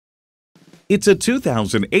It's a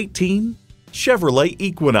 2018 Chevrolet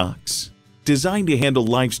Equinox, designed to handle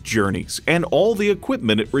life's journeys and all the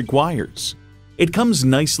equipment it requires. It comes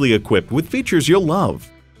nicely equipped with features you'll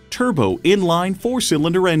love: turbo inline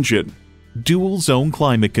 4-cylinder engine, dual zone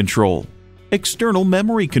climate control, external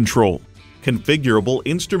memory control, configurable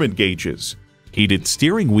instrument gauges, heated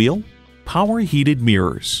steering wheel, power heated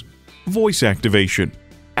mirrors, voice activation,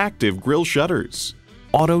 active grille shutters,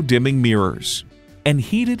 auto dimming mirrors, and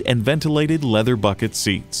heated and ventilated leather bucket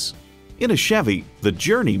seats. In a Chevy, the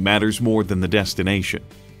journey matters more than the destination.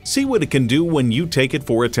 See what it can do when you take it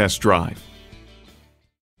for a test drive.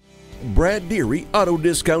 Brad Deery Auto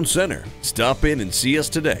Discount Center. Stop in and see us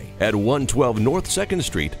today at 112 North 2nd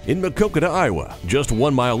Street in Maquoketa, Iowa, just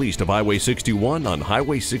 1 mile east of Highway 61 on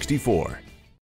Highway 64.